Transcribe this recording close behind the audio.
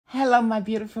Hello my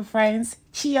beautiful friends,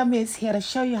 Chyummy is here to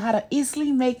show you how to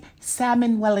easily make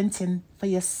salmon Wellington for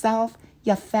yourself,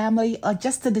 your family, or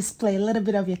just to display a little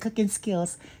bit of your cooking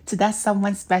skills to that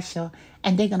someone special,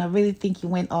 and they're gonna really think you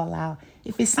went all out.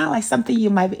 If it sounds like something you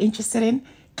might be interested in,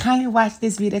 kindly watch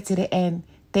this video to the end.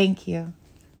 Thank you.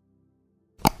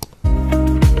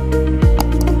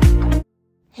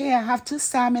 Here I have 2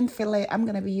 salmon fillet I'm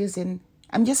gonna be using.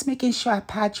 I'm just making sure I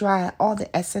pat dry all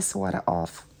the excess water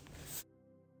off.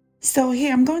 So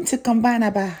here I'm going to combine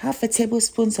about half a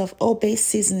tablespoon of Old Bay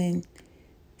seasoning,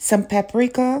 some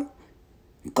paprika,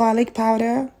 garlic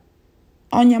powder,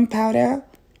 onion powder,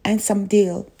 and some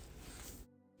dill.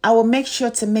 I will make sure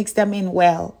to mix them in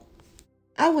well.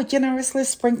 I will generously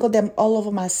sprinkle them all over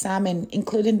my salmon,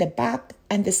 including the back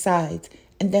and the sides,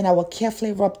 and then I will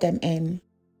carefully rub them in.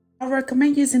 I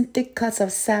recommend using thick cuts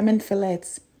of salmon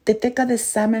fillets. The thicker the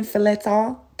salmon fillets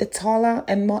are, the taller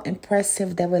and more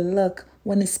impressive they will look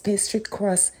when its pastry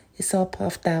crust is all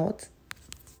puffed out.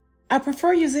 I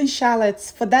prefer using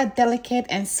shallots for that delicate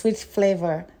and sweet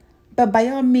flavor, but by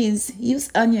all means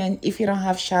use onion if you don't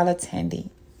have shallots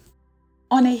handy.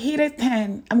 On a heated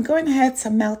pan, I'm going ahead to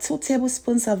melt 2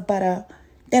 tablespoons of butter,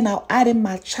 then I'll add in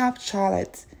my chopped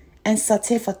shallots and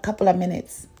saute for a couple of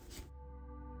minutes.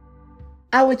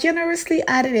 I will generously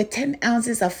add in 10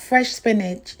 ounces of fresh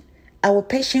spinach. I will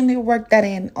patiently work that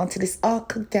in until it's all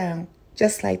cooked down,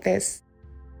 just like this.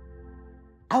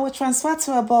 I will transfer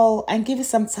to a bowl and give it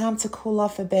some time to cool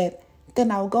off a bit.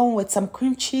 Then I'll go in with some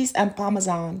cream cheese and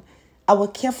Parmesan. I will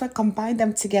carefully combine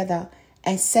them together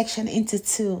and section into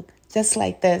 2, just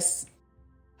like this.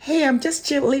 Here I'm just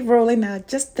gently rolling out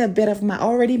just a bit of my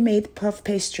already made puff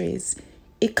pastries.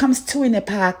 It comes 2 in a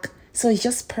pack, so it's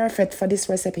just perfect for this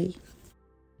recipe.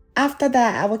 After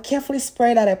that, I will carefully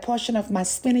spread out a portion of my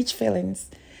spinach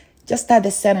fillings, just at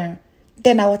the center.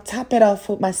 Then I will top it off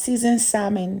with my seasoned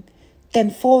salmon. Then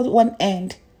fold one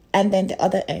end and then the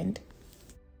other end.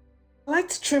 I like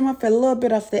to trim up a little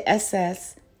bit of the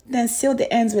excess, then seal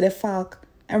the ends with a fork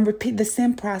and repeat the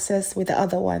same process with the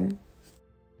other one.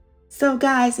 So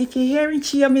guys, if you're hearing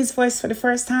Chyummy's voice for the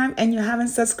first time and you haven't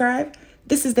subscribed,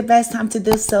 this is the best time to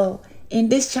do so. In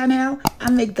this channel,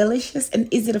 I make delicious and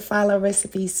easy to follow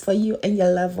recipes for you and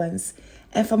your loved ones.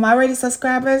 And for my already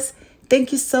subscribers,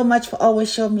 thank you so much for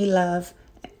always showing me love.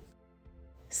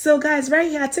 So guys,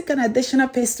 right here I took an additional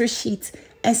pastry sheet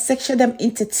and sectioned them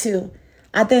into 2.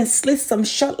 I then slit some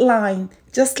short line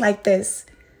just like this.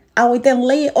 I will then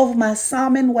lay it over my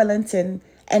salmon Wellington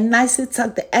and nicely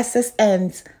tuck the excess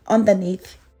ends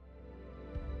underneath.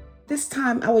 This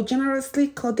time I will generously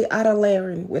coat the outer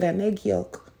layering with an egg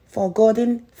yolk for a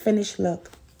golden finished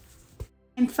look.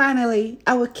 And finally,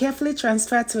 I will carefully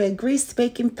transfer to a greased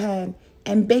baking pan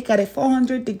and bake at a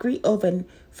 400-degree oven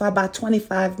for about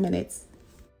 25 minutes.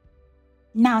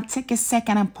 Now take a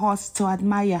second and pause to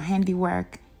admire your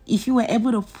handiwork. If you were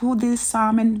able to pull this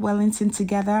salmon Wellington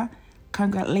together,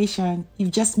 congratulations,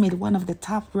 you've just made one of the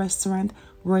top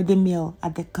restaurant-worthy meals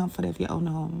at the comfort of your own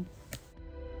home.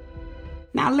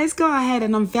 Now let's go ahead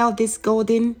and unveil these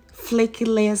golden, flaky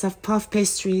layers of puff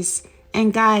pastries.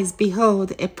 And guys,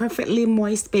 behold, a perfectly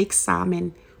moist baked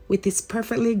salmon with its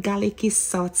perfectly garlicky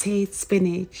sauteed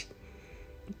spinach.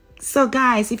 So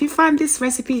guys, if you find this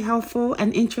recipe helpful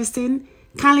and interesting,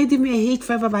 kindly do me a huge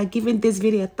favor by giving this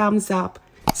video a thumbs up,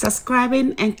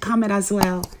 subscribing, and comment as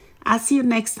well. I'll see you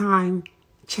next time.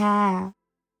 Ciao.